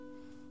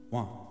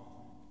1,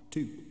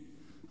 2,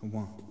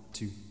 1,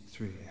 2,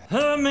 3.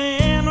 Her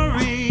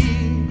memory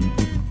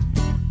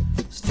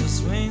still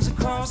swings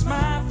across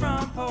my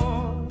front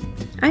porch.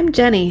 I'm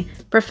Jenny,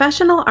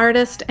 professional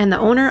artist and the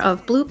owner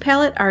of Blue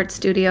Palette Art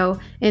Studio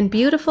in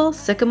beautiful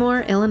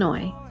Sycamore,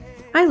 Illinois.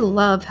 I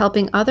love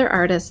helping other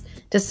artists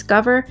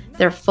discover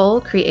their full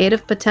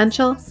creative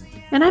potential,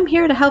 and I'm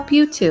here to help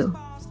you too.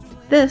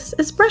 This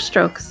is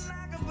Brushstrokes.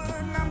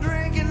 I'm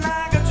drinking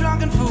like a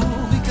drunken fool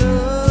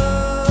because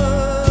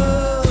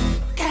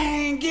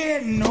can't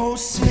get no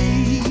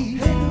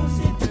sleep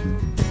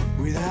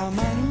without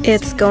my new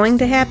It's going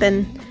to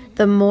happen.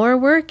 The more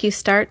work you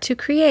start to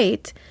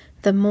create,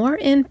 the more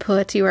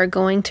input you are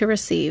going to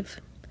receive.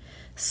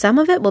 Some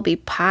of it will be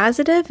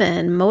positive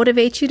and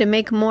motivate you to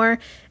make more,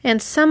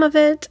 and some of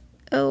it,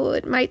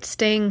 it might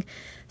sting.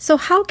 So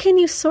how can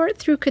you sort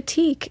through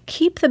critique,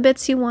 keep the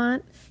bits you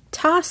want,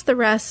 toss the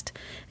rest,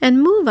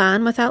 and move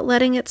on without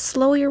letting it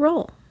slow your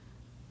roll?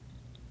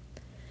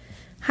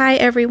 Hi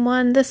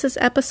everyone, this is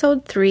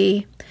episode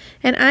 3,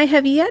 and I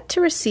have yet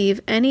to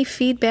receive any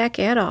feedback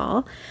at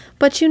all,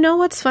 but you know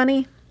what's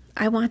funny?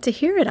 I want to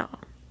hear it all.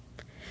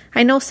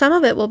 I know some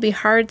of it will be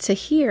hard to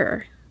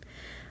hear.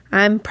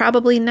 I'm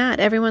probably not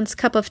everyone's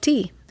cup of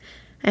tea,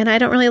 and I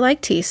don't really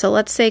like tea, so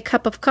let's say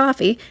cup of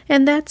coffee,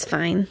 and that's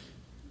fine.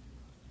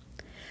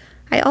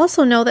 I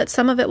also know that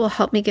some of it will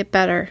help me get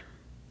better.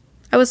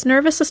 I was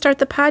nervous to start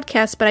the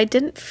podcast, but I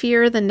didn't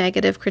fear the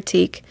negative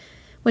critique,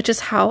 which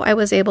is how I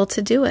was able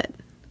to do it.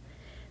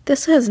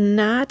 This has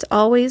not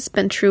always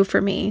been true for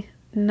me,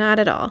 not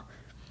at all.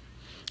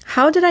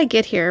 How did I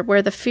get here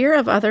where the fear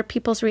of other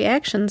people's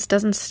reactions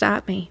doesn't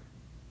stop me?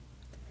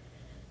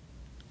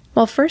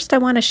 Well, first I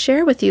want to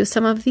share with you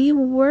some of the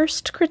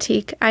worst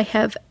critique I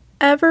have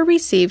ever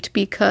received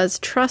because,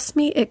 trust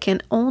me, it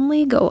can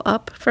only go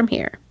up from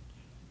here.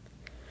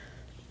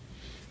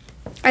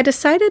 I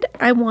decided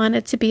I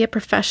wanted to be a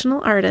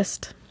professional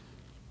artist.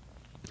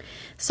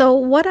 So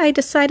what I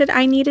decided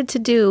I needed to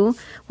do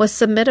was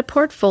submit a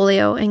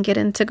portfolio and get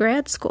into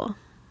grad school.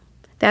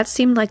 That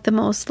seemed like the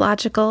most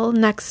logical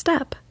next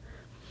step.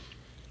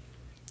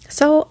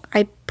 So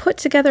I put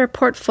together a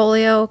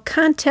portfolio,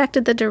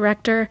 contacted the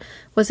director,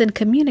 was in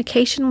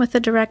communication with the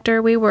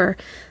director. We were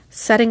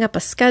setting up a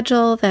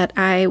schedule that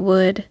I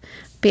would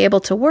be able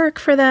to work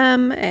for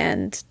them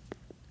and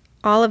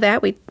all of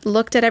that. We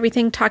looked at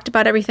everything, talked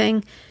about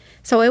everything.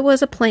 So it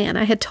was a plan.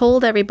 I had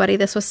told everybody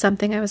this was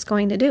something I was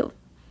going to do.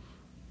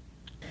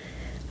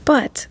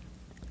 But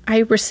I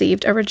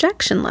received a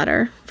rejection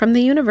letter from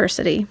the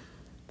university,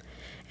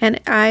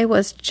 and I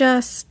was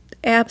just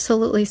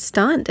absolutely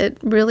stunned. It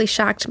really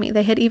shocked me.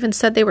 They had even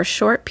said they were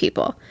short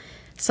people.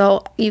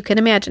 So you can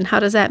imagine,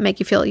 how does that make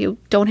you feel? You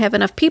don't have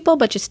enough people,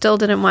 but you still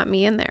didn't want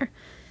me in there.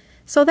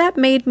 So that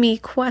made me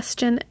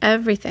question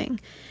everything.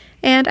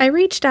 And I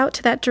reached out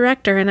to that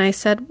director and I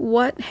said,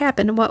 what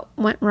happened? What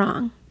went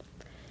wrong?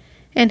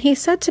 And he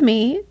said to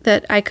me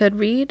that I could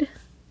read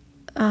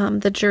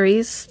the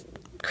jury's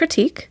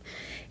critique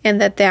and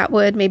that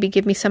would maybe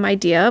give me some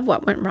idea of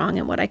what went wrong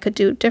and what I could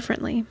do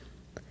differently.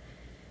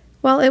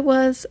 Well, it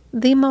was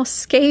the most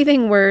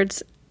scathing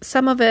words,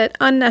 some of it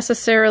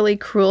unnecessarily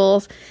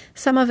cruel,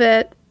 some of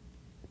it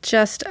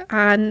just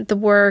on the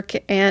work,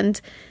 and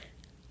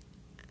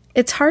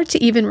it's hard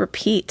to even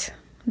repeat.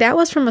 That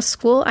was from a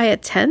school I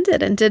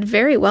attended and did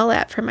very well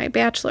at for my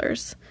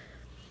bachelor's.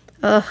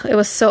 It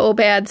was so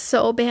bad,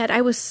 so bad.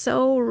 I was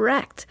so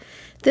wrecked.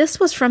 This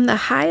was from the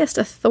highest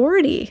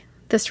authority,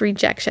 this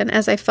rejection,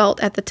 as I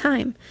felt at the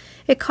time.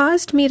 It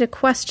caused me to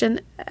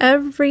question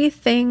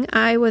everything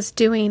I was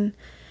doing.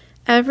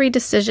 Every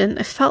decision.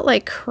 It felt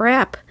like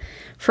crap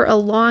for a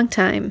long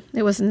time.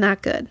 It was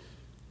not good.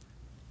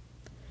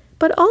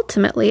 But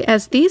ultimately,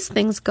 as these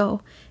things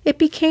go, it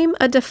became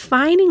a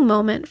defining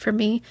moment for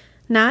me,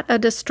 not a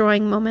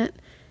destroying moment.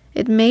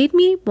 It made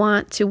me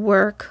want to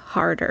work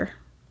harder.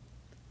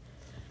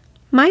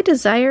 My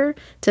desire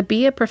to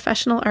be a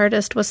professional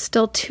artist was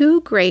still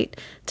too great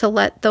to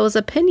let those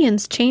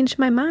opinions change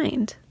my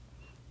mind.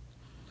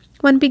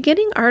 When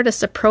beginning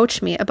artists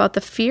approach me about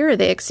the fear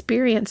they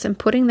experience in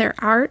putting their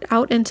art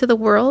out into the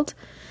world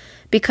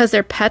because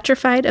they're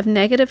petrified of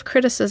negative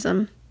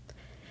criticism,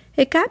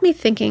 it got me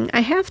thinking I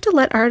have to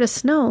let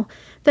artists know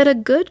that a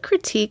good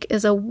critique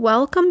is a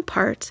welcome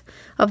part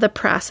of the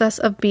process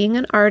of being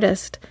an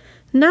artist,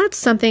 not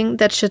something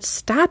that should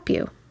stop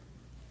you.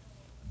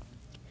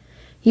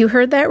 You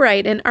heard that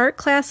right. In art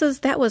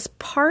classes, that was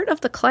part of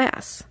the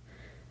class.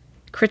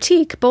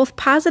 Critique, both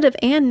positive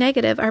and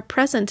negative, are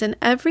present in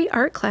every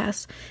art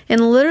class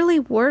and literally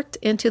worked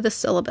into the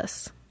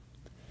syllabus.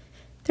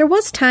 There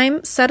was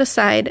time set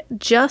aside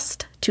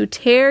just to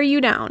tear you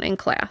down in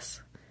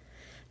class.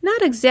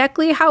 Not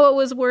exactly how it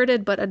was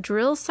worded, but a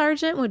drill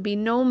sergeant would be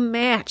no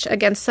match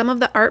against some of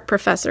the art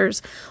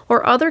professors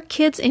or other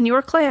kids in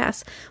your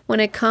class when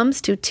it comes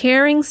to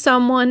tearing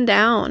someone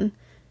down,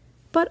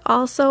 but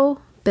also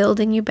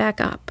building you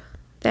back up.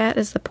 That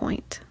is the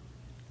point.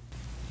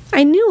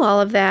 I knew all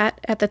of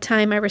that at the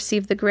time I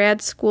received the grad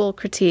school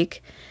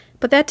critique,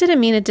 But that didn't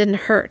mean it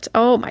didn't hurt.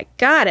 Oh my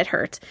God, it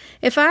hurt.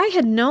 If I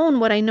had known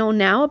what I know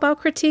now about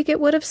critique, it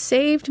would have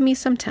saved me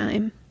some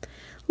time.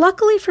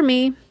 Luckily for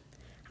me,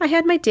 I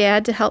had my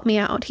dad to help me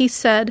out. He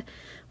said,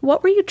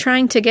 "What were you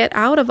trying to get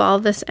out of all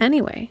this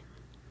anyway?"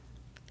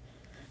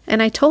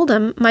 And I told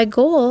him, my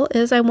goal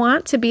is I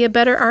want to be a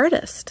better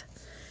artist.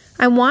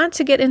 I want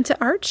to get into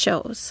art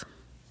shows.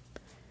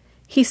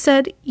 He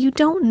said, "You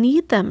don't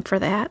need them for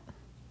that.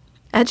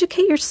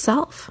 Educate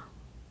yourself.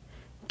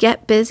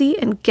 Get busy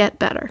and get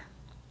better."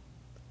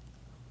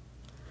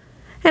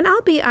 And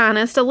I'll be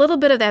honest, a little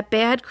bit of that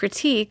bad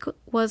critique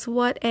was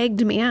what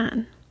egged me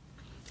on.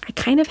 I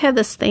kind of have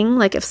this thing,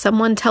 like if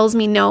someone tells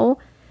me no,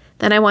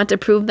 then I want to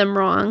prove them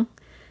wrong.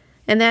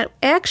 And that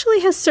actually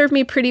has served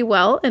me pretty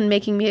well in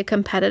making me a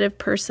competitive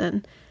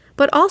person.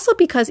 But also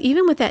because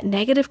even with that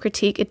negative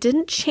critique, it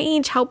didn't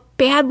change how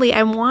badly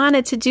I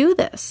wanted to do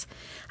this.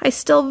 I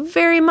still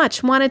very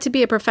much wanted to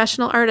be a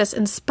professional artist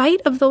in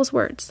spite of those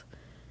words.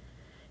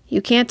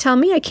 You can't tell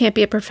me I can't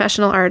be a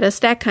professional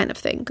artist, that kind of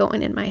thing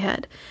going in my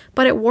head.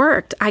 But it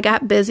worked. I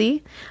got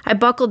busy. I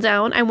buckled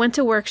down. I went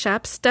to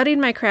workshops, studied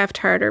my craft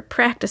harder,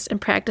 practiced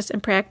and practiced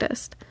and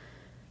practiced.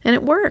 And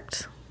it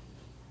worked.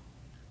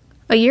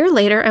 A year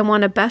later, I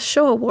won a Best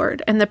Show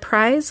award, and the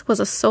prize was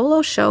a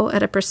solo show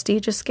at a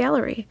prestigious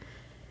gallery.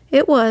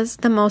 It was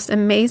the most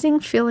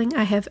amazing feeling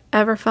I have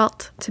ever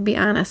felt, to be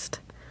honest.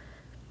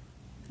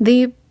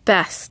 The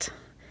best.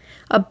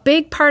 A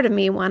big part of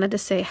me wanted to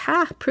say,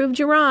 "Ha, proved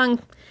you wrong."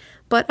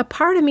 But a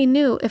part of me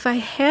knew if I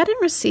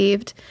hadn't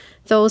received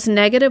those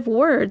negative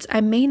words,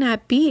 I may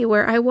not be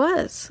where I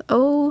was.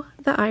 Oh,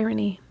 the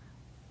irony.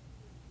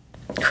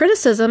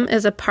 Criticism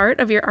is a part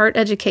of your art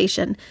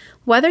education,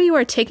 whether you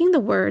are taking the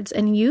words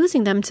and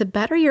using them to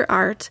better your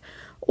art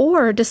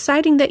or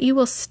deciding that you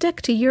will stick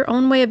to your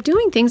own way of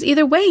doing things.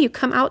 Either way, you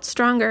come out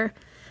stronger.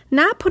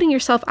 Not putting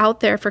yourself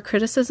out there for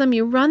criticism,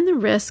 you run the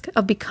risk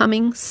of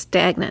becoming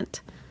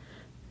stagnant.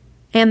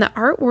 And the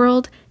art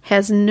world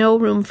has no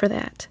room for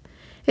that.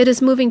 It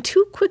is moving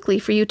too quickly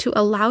for you to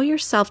allow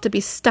yourself to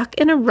be stuck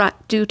in a rut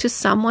due to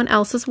someone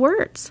else's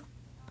words.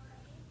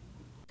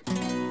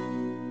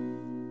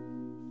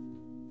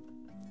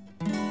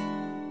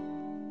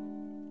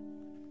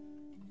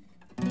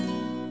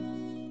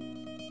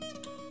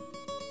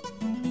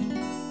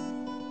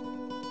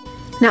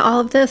 Now, all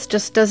of this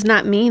just does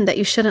not mean that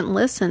you shouldn't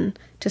listen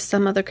to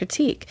some other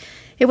critique.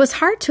 It was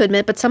hard to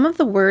admit, but some of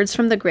the words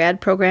from the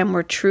grad program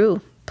were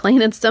true.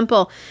 Plain and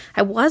simple.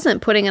 I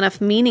wasn't putting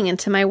enough meaning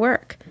into my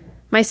work.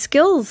 My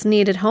skills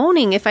needed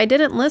honing. If I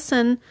didn't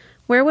listen,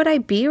 where would I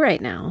be right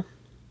now?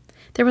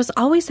 There was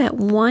always that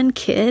one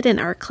kid in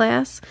art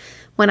class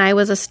when I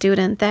was a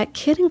student, that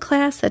kid in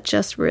class that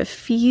just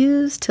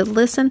refused to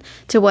listen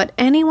to what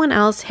anyone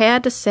else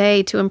had to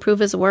say to improve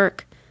his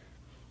work.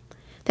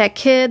 That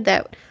kid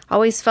that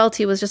always felt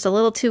he was just a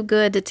little too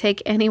good to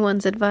take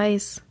anyone's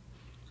advice.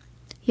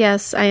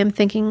 Yes, I am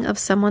thinking of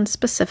someone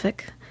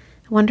specific.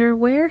 I wonder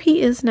where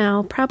he is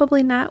now,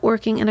 probably not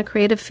working in a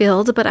creative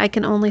field, but I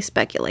can only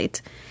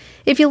speculate.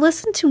 If you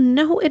listen to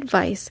no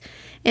advice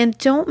and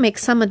don't make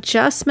some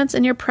adjustments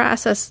in your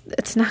process,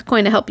 it's not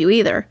going to help you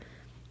either.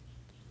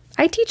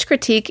 I teach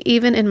critique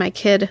even in my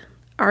kid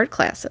art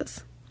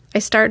classes. I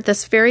start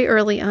this very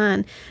early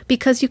on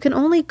because you can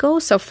only go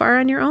so far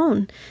on your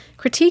own.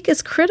 Critique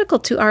is critical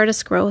to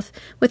artist growth.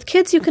 With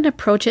kids, you can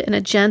approach it in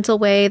a gentle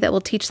way that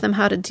will teach them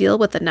how to deal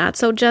with the not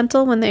so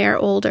gentle when they are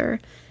older.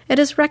 It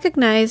is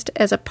recognized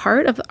as a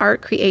part of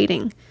art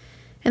creating,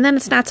 and then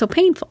it's not so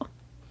painful.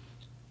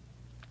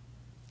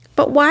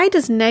 But why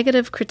does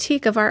negative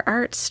critique of our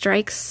art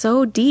strike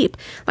so deep?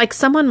 Like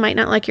someone might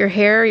not like your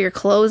hair or your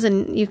clothes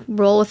and you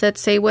roll with it,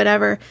 say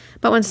whatever.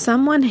 But when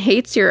someone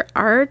hates your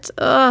art,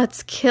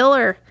 it's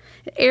killer.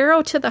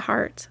 Arrow to the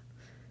heart.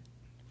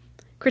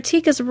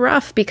 Critique is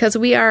rough because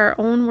we are our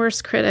own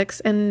worst critics,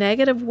 and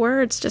negative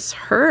words just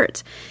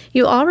hurt.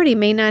 You already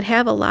may not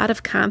have a lot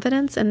of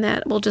confidence, and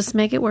that will just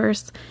make it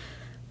worse.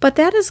 But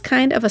that is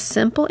kind of a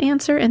simple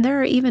answer, and there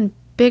are even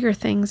bigger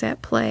things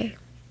at play.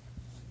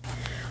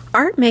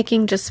 Art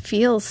making just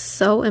feels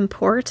so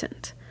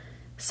important.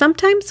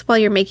 Sometimes while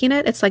you're making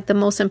it, it's like the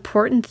most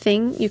important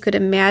thing you could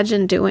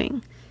imagine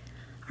doing.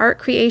 Art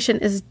creation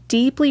is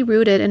deeply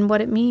rooted in what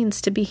it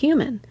means to be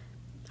human.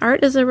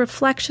 Art is a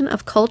reflection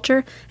of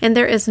culture, and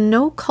there is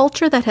no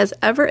culture that has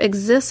ever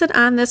existed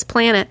on this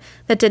planet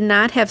that did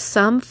not have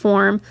some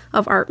form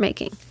of art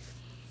making.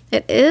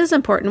 It is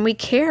important. We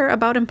care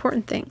about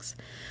important things.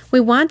 We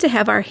want to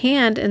have our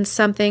hand in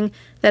something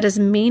that is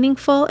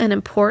meaningful and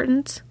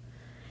important,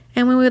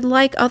 and we would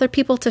like other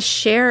people to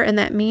share in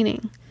that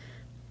meaning.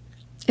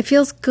 It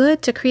feels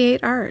good to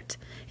create art.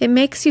 It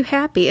makes you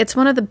happy. It's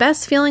one of the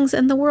best feelings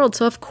in the world.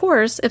 So, of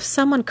course, if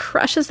someone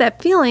crushes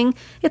that feeling,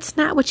 it's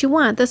not what you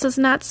want. This is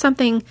not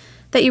something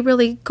that you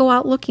really go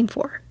out looking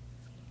for.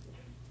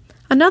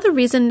 Another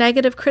reason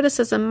negative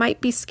criticism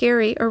might be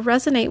scary or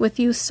resonate with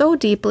you so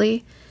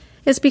deeply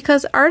is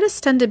because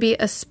artists tend to be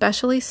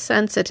especially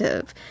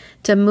sensitive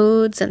to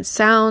moods and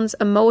sounds,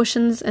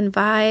 emotions and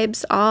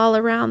vibes all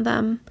around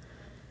them.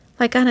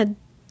 Like on a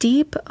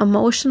deep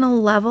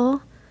emotional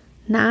level,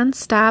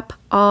 nonstop,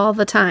 all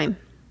the time.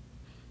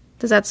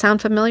 Does that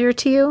sound familiar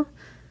to you?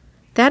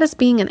 That is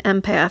being an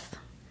empath.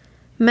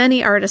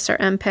 Many artists are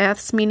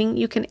empaths, meaning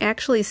you can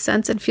actually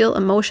sense and feel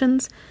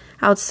emotions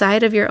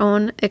outside of your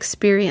own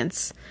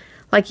experience,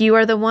 like you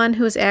are the one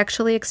who is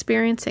actually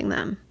experiencing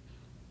them.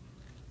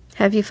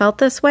 Have you felt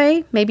this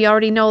way? Maybe you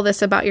already know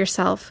this about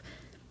yourself.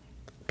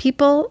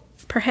 People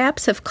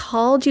perhaps have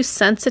called you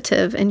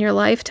sensitive in your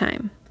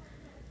lifetime.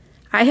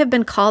 I have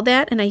been called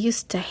that, and I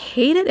used to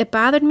hate it. It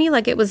bothered me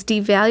like it was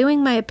devaluing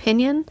my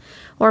opinion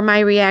or my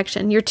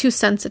reaction. You're too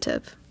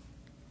sensitive.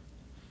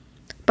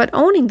 But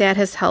owning that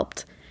has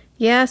helped.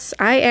 Yes,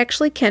 I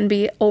actually can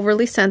be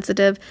overly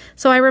sensitive,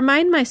 so I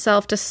remind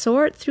myself to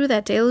sort through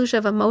that deluge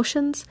of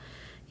emotions.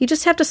 You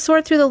just have to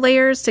sort through the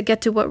layers to get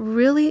to what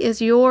really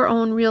is your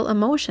own real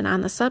emotion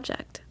on the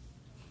subject.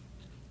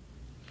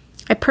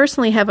 I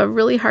personally have a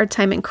really hard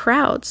time in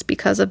crowds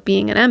because of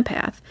being an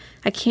empath.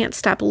 I can't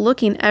stop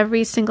looking at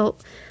every single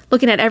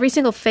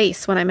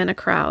face when I'm in a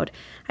crowd.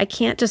 I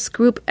can't just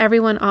group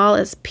everyone all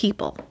as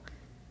people.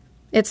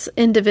 It's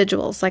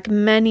individuals, like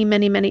many,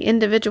 many, many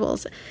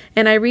individuals.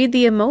 And I read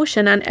the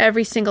emotion on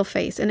every single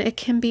face, and it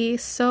can be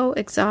so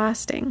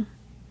exhausting.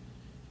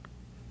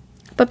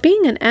 But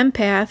being an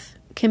empath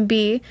can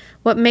be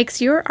what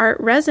makes your art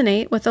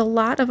resonate with a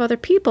lot of other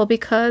people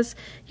because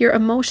your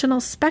emotional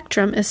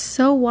spectrum is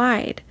so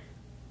wide.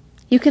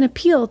 You can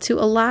appeal to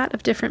a lot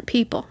of different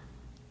people.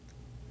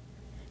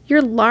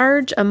 Your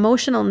large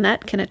emotional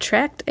net can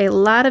attract a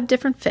lot of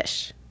different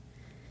fish.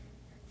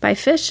 By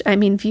fish, I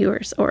mean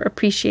viewers or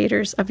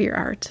appreciators of your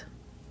art.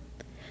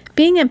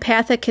 Being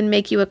empathic can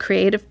make you a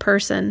creative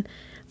person,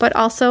 but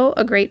also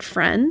a great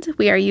friend.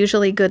 We are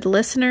usually good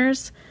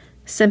listeners,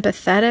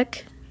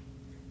 sympathetic,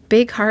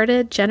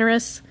 big-hearted,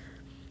 generous,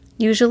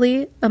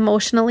 usually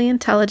emotionally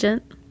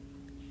intelligent.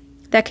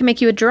 That can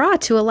make you a draw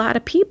to a lot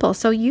of people,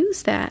 so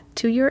use that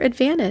to your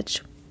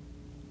advantage.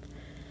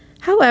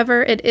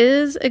 However, it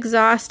is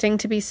exhausting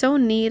to be so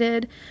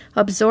needed,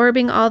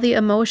 absorbing all the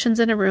emotions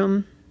in a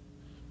room.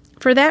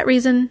 For that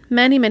reason,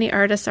 many, many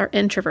artists are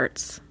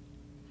introverts.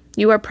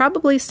 You are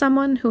probably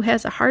someone who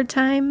has a hard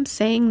time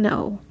saying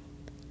no.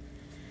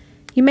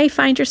 You may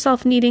find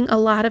yourself needing a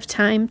lot of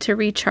time to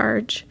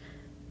recharge,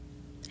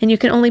 and you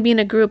can only be in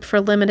a group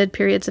for limited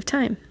periods of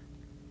time.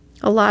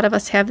 A lot of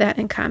us have that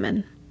in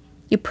common.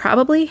 You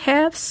probably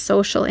have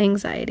social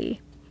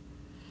anxiety.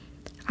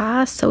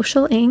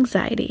 Social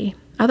anxiety,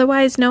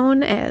 otherwise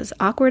known as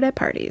awkward at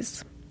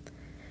parties.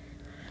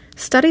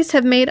 Studies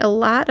have made a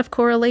lot of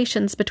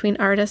correlations between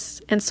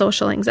artists and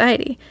social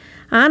anxiety.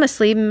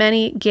 Honestly,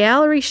 many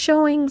gallery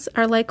showings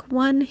are like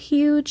one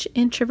huge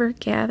introvert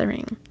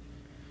gathering.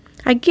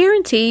 I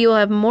guarantee you'll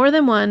have more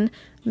than one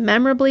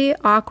memorably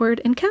awkward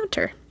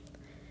encounter.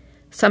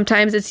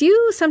 Sometimes it's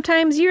you,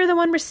 sometimes you're the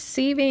one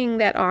receiving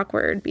that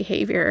awkward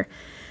behavior.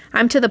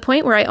 I'm to the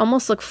point where I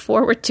almost look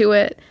forward to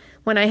it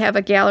when I have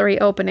a gallery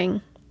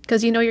opening,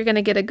 because you know you're going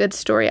to get a good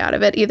story out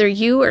of it. Either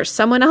you or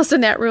someone else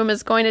in that room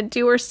is going to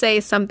do or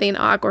say something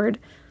awkward.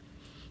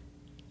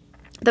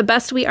 The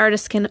best we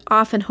artists can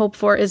often hope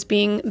for is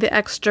being the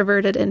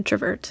extroverted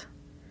introvert.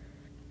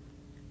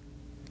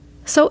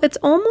 So it's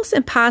almost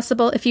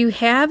impossible if you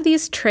have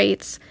these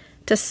traits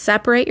to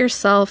separate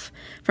yourself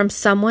from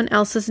someone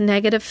else's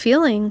negative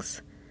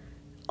feelings.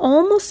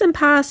 Almost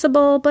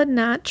impossible, but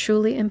not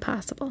truly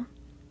impossible.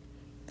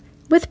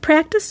 With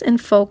practice and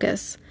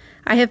focus,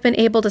 I have been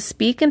able to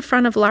speak in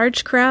front of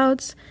large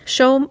crowds,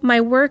 show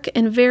my work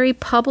in very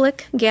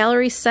public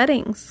gallery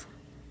settings.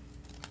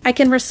 I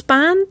can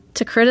respond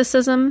to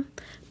criticism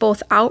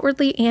both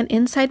outwardly and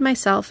inside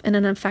myself in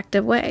an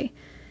effective way.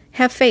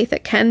 Have faith,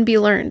 it can be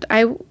learned.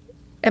 I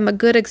am a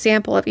good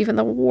example of even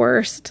the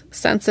worst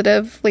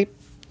sensitive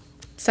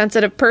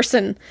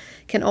person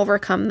can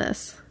overcome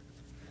this.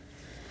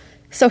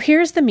 So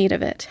here's the meat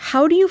of it.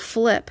 How do you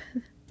flip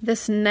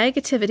this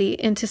negativity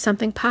into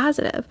something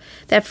positive,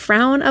 that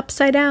frown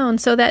upside down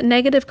so that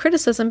negative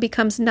criticism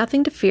becomes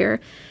nothing to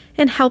fear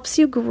and helps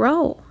you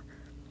grow?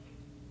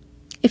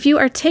 If you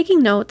are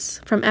taking notes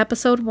from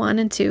episode 1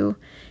 and 2,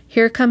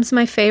 here comes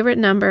my favorite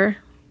number,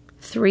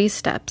 3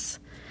 steps.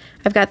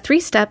 I've got 3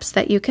 steps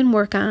that you can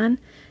work on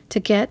to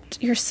get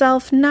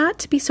yourself not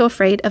to be so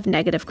afraid of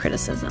negative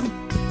criticism.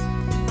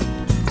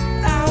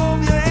 I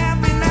hope you're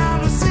happy now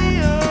to see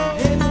you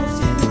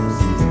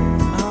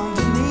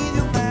underneath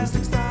your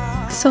plastic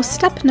stars. So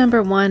step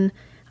number 1,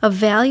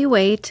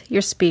 evaluate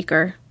your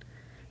speaker.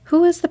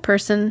 Who is the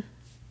person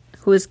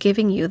who is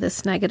giving you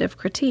this negative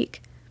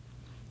critique?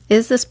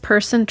 Is this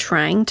person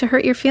trying to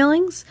hurt your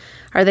feelings?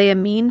 Are they a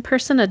mean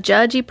person, a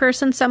judgy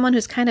person, someone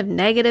who's kind of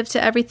negative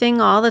to everything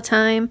all the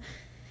time?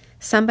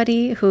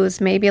 Somebody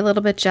who's maybe a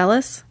little bit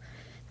jealous?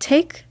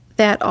 Take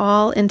that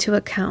all into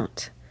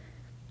account.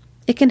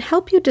 It can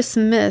help you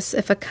dismiss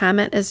if a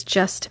comment is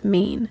just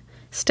mean.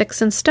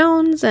 Sticks and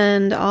stones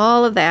and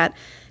all of that.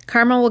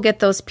 Karma will get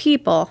those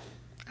people,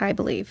 I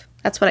believe.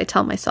 That's what I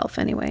tell myself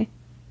anyway.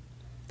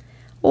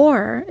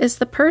 Or is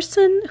the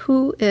person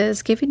who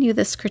is giving you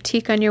this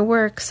critique on your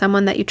work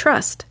someone that you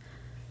trust?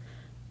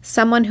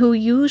 someone who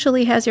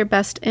usually has your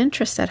best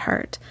interest at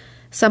heart,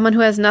 someone who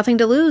has nothing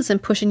to lose in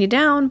pushing you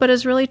down but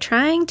is really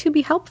trying to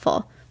be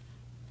helpful.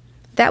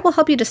 That will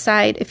help you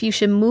decide if you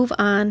should move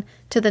on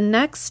to the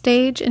next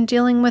stage in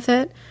dealing with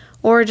it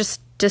or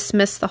just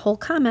dismiss the whole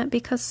comment,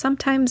 because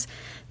sometimes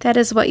that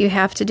is what you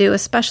have to do,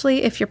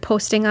 especially if you're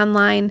posting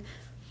online.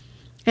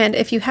 And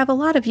if you have a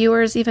lot of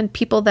viewers, even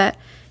people that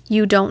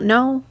you don't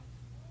know,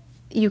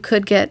 you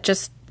could get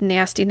just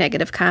nasty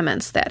negative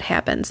comments. That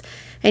happens.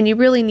 And you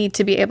really need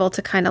to be able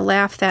to kind of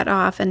laugh that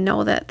off and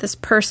know that this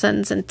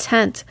person's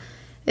intent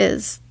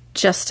is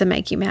just to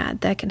make you mad.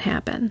 That can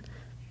happen.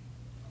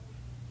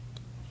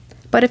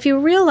 But if you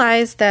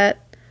realize that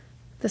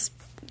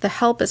the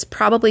help is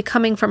probably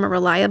coming from a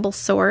reliable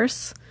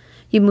source,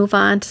 you move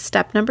on to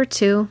step number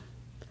 2.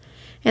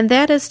 And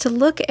that is to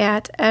look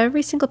at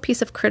every single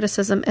piece of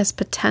criticism as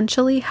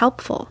potentially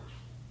helpful.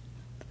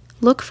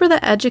 Look for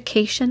the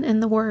education in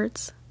the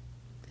words.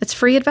 It's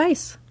free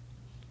advice.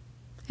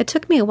 It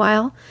took me a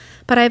while,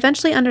 but I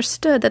eventually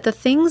understood that the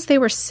things they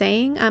were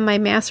saying on my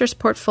master's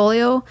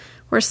portfolio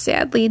were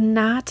sadly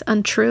not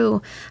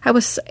untrue. I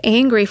was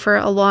angry for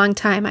a long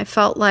time. I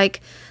felt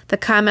like the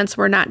comments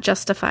were not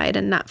justified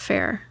and not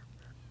fair.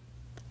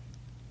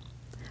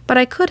 But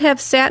I could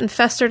have sat and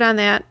festered on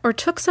that, or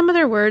took some of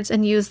their words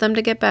and used them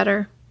to get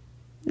better.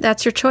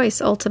 That's your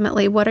choice,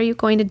 ultimately. What are you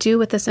going to do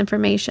with this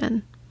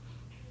information?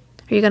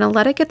 Are you going to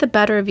let it get the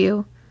better of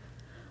you?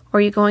 Or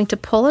are you going to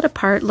pull it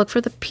apart, look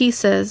for the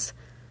pieces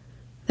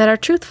that are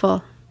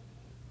truthful?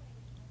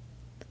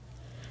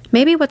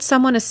 Maybe what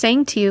someone is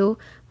saying to you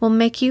will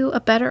make you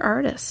a better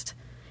artist.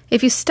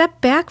 If you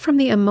step back from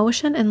the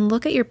emotion and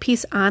look at your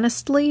piece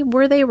honestly,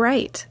 were they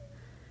right?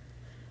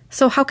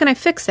 So how can I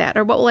fix that?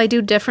 Or what will I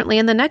do differently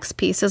in the next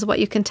piece is what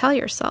you can tell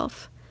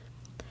yourself.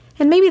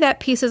 And maybe that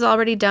piece is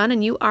already done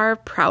and you are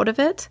proud of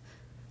it.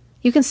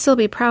 You can still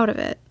be proud of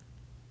it.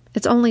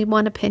 It's only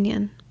one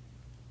opinion.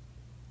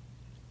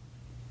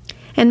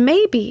 And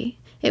maybe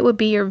it would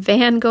be your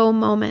Van Gogh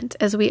moment,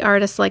 as we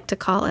artists like to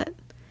call it.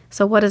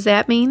 So what does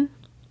that mean?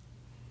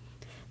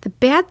 The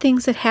bad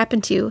things that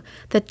happen to you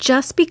that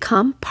just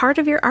become part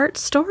of your art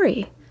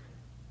story.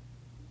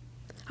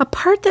 A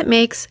part that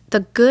makes the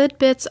good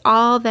bits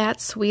all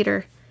that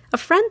sweeter. A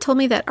friend told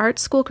me that art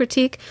school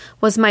critique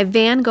was my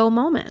Van Gogh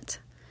moment.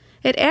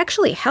 It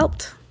actually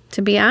helped,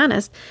 to be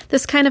honest.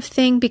 This kind of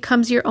thing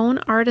becomes your own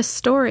artist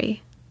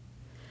story.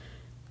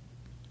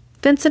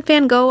 Vincent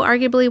van Gogh,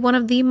 arguably one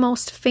of the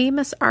most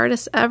famous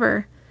artists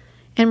ever,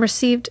 and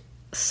received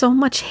so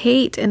much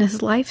hate in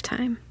his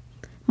lifetime.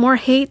 More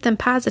hate than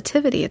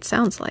positivity, it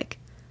sounds like.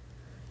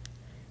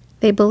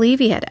 They believe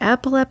he had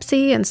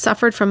epilepsy and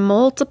suffered from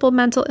multiple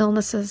mental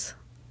illnesses.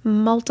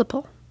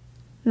 Multiple,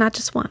 not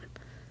just one.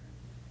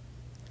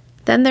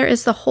 Then there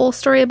is the whole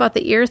story about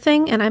the ear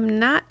thing, and I'm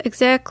not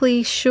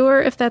exactly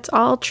sure if that's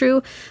all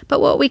true,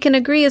 but what we can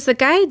agree is the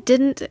guy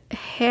didn't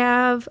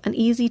have an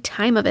easy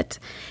time of it.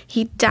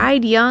 He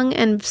died young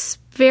and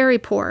very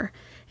poor.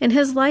 In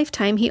his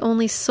lifetime, he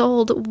only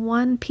sold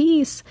one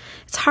piece.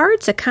 It's hard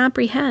to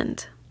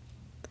comprehend.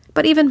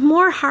 But even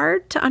more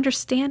hard to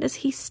understand is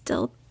he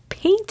still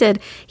painted.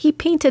 He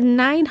painted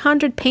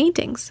 900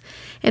 paintings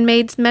and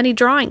made many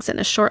drawings in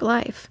his short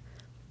life.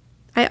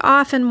 I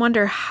often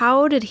wonder,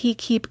 how did he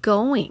keep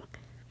going?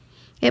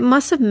 It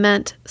must have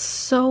meant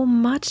so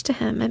much to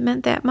him. It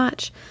meant that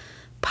much.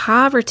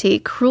 Poverty,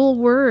 cruel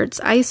words,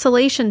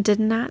 isolation did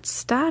not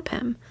stop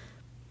him.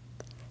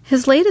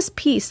 His latest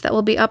piece that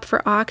will be up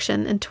for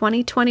auction in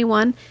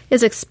 2021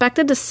 is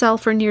expected to sell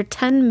for near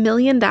 $10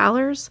 million,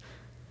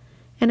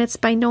 and it's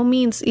by no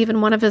means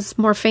even one of his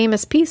more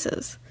famous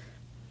pieces.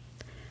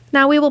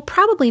 Now, we will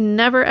probably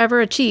never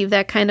ever achieve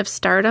that kind of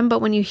stardom,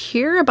 but when you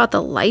hear about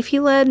the life he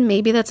led,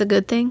 maybe that's a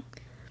good thing.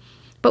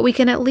 But we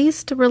can at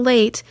least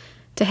relate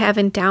to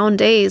having down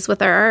days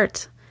with our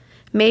art.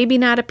 Maybe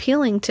not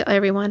appealing to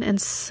everyone,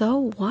 and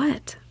so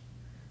what?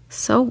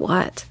 So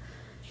what?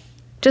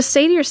 Just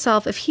say to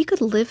yourself, if he could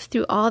live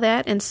through all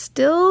that and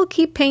still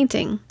keep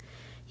painting,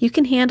 you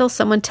can handle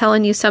someone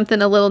telling you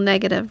something a little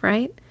negative,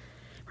 right?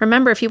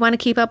 Remember, if you want to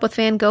keep up with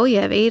Van Gogh, you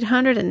have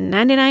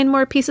 899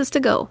 more pieces to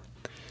go.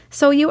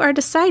 So you are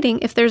deciding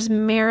if there's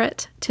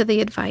merit to the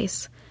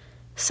advice.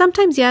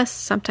 Sometimes yes,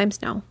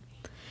 sometimes no.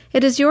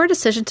 It is your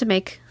decision to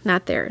make,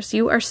 not theirs.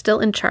 You are still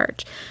in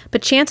charge.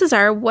 But chances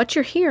are what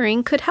you're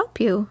hearing could help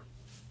you.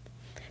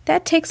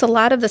 That takes a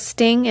lot of the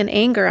sting and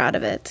anger out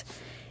of it.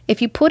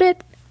 If you put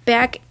it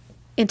back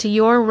into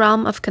your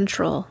realm of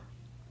control,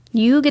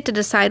 you get to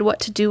decide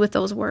what to do with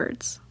those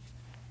words.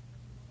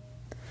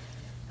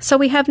 So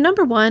we have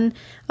number 1,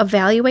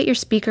 evaluate your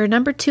speaker.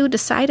 Number 2,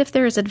 decide if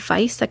there is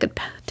advice that could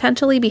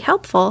potentially be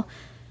helpful.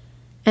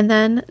 And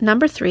then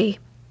number 3,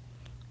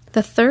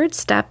 the third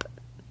step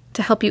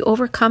to help you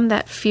overcome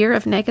that fear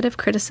of negative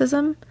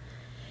criticism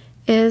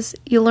is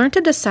you learn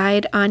to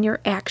decide on your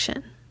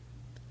action.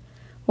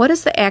 What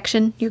is the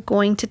action you're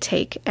going to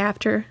take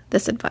after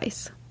this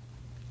advice?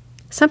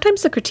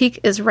 Sometimes the critique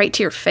is right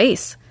to your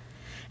face,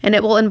 and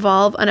it will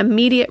involve an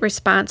immediate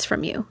response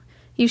from you.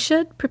 You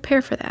should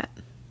prepare for that.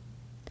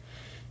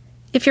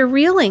 If you're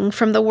reeling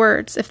from the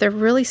words, if they're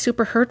really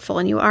super hurtful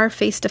and you are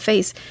face to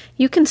face,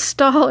 you can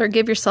stall or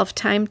give yourself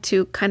time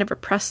to kind of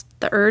repress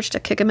the urge to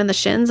kick them in the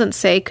shins and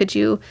say, could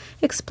you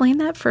explain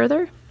that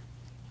further?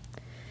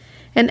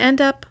 And end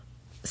up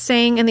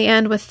saying in the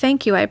end with,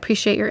 thank you, I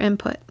appreciate your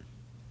input.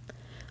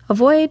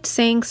 Avoid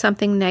saying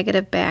something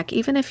negative back,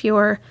 even if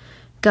your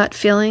gut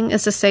feeling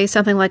is to say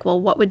something like,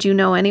 well, what would you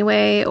know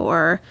anyway?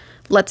 Or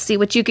let's see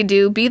what you could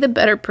do. Be the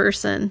better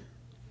person.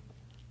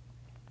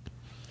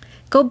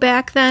 Go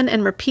back then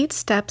and repeat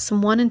steps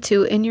 1 and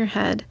 2 in your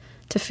head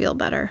to feel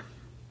better.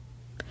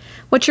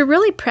 What you're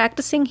really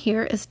practicing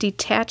here is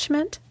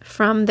detachment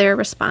from their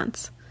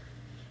response.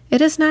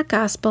 It is not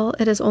gospel,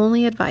 it is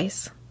only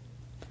advice.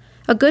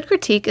 A good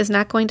critique is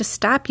not going to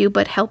stop you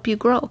but help you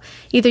grow.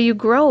 Either you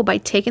grow by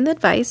taking the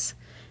advice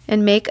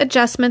and make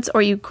adjustments,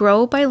 or you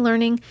grow by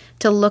learning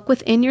to look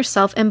within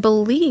yourself and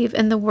believe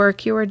in the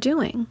work you are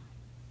doing.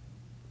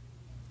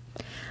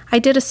 I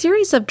did a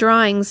series of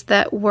drawings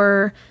that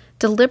were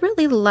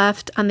deliberately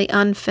left on the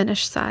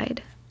unfinished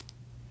side.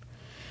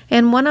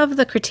 And one of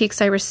the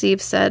critiques I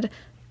received said,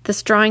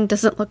 this drawing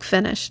doesn't look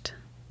finished.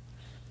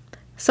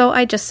 So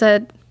I just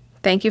said,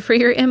 thank you for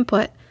your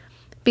input,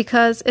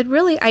 because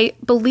I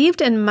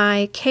believed in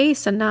my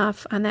case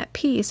enough on that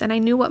piece, and I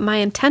knew what my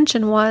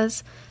intention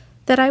was,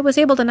 that I was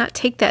able to not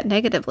take that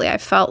negatively. I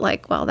felt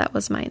like, well, that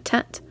was my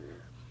intent.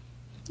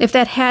 If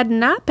that had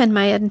not been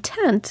my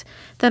intent,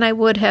 then I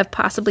would have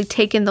possibly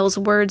taken those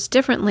words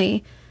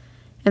differently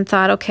and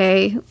thought,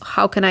 okay,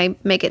 how can I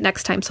make it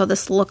next time so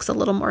this looks a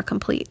little more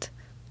complete?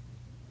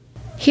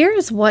 Here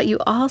is what you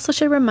also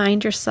should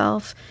remind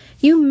yourself.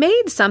 You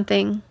made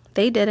something.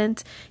 They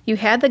didn't. You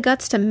had the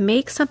guts to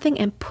make something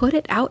and put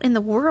it out in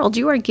the world.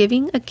 You are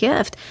giving a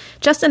gift.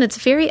 Just in its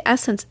very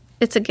essence,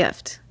 it's a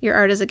gift. Your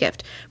art is a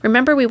gift.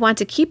 Remember, we want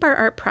to keep our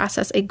art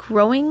process a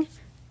growing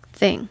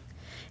thing.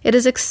 It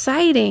is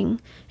exciting,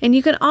 and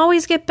you can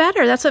always get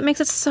better. That's what makes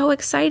it so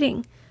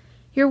exciting.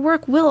 Your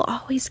work will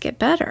always get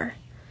better.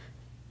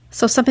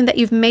 So something that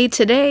you've made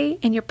today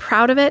and you're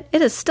proud of it,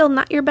 it is still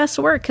not your best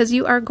work because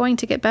you are going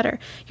to get better.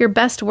 Your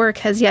best work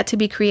has yet to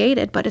be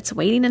created, but it's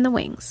waiting in the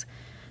wings.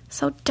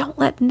 So don't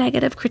let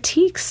negative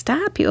critiques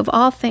stop you, of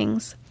all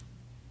things.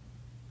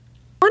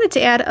 I wanted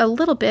to add a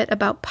little bit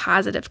about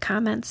positive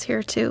comments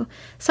here too.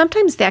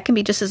 Sometimes that can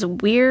be just as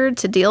weird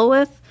to deal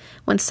with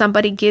when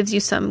somebody gives you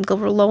some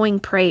glowing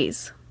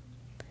praise.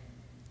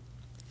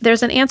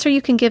 There's an answer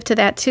you can give to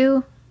that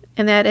too,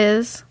 and that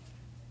is,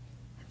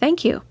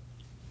 thank you.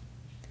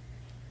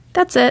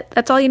 That's it.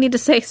 That's all you need to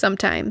say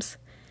sometimes.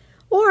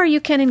 Or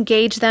you can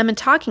engage them in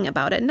talking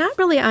about it, not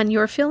really on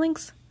your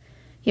feelings.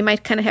 You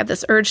might kind of have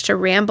this urge to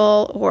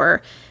ramble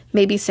or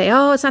maybe say,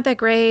 oh, it's not that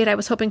great. I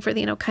was hoping for,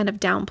 kind of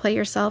downplay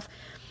yourself.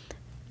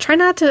 Try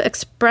not to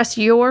express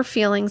your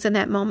feelings in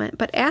that moment,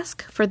 but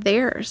ask for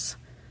theirs.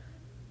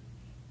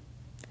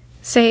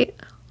 Say,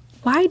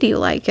 why do you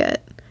like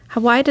it?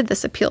 Why did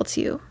this appeal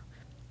to you?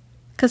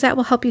 Because that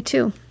will help you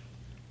too.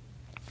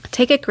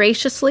 Take it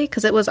graciously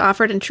because it was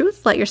offered in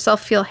truth. Let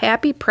yourself feel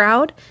happy,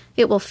 proud.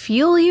 It will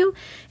fuel you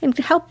and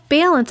help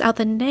balance out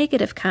the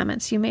negative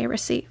comments you may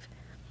receive.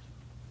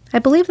 I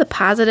believe the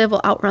positive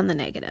will outrun the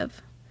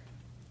negative.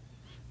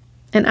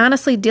 And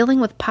honestly, dealing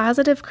with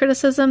positive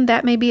criticism,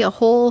 that may be a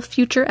whole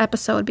future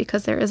episode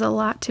because there is a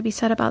lot to be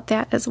said about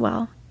that as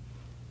well.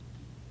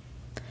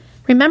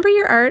 Remember,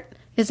 your art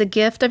is a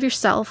gift of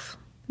yourself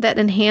that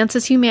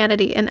enhances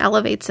humanity and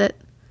elevates it.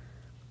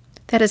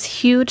 That is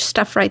huge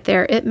stuff right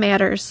there. It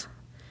matters.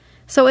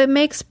 So it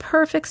makes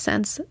perfect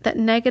sense that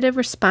negative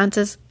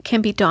responses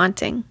can be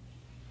daunting.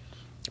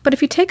 But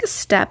if you take a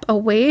step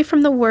away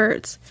from the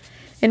words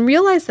and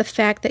realize the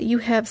fact that you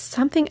have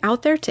something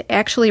out there to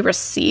actually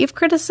receive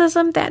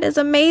criticism, that is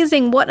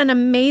amazing. What an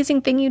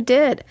amazing thing you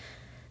did.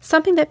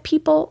 Something that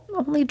people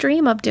only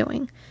dream of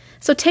doing.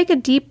 So take a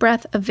deep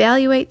breath,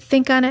 evaluate,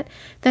 think on it,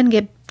 then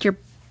get your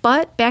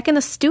butt back in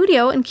the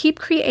studio and keep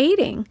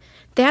creating.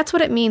 That's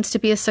what it means to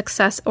be a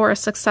success or a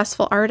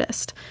successful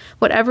artist.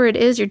 Whatever it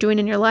is you're doing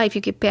in your life, you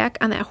get back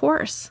on that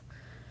horse,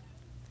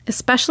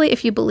 especially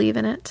if you believe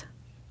in it.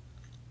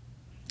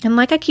 And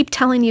like I keep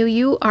telling you,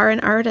 you are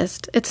an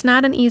artist. It's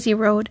not an easy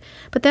road,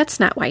 but that's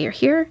not why you're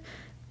here.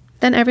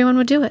 Then everyone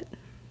would do it.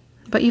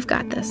 But you've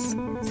got this.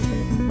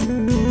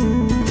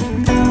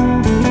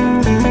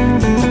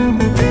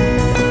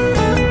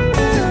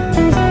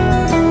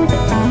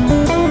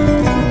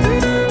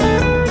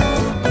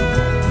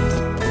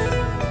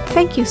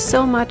 Thank you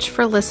so much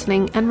for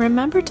listening, and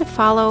remember to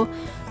follow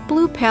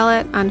Blue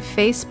Palette on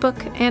Facebook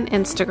and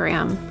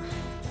Instagram.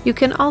 You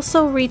can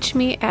also reach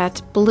me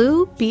at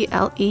bleu,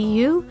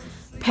 B-L-E-U,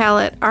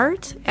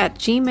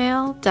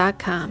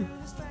 paletteart@gmail.com.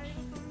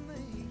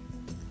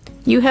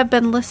 You have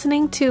been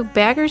listening to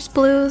Baggers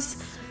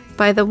Blues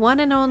by the one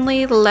and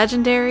only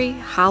legendary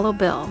Hollow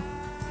Bill.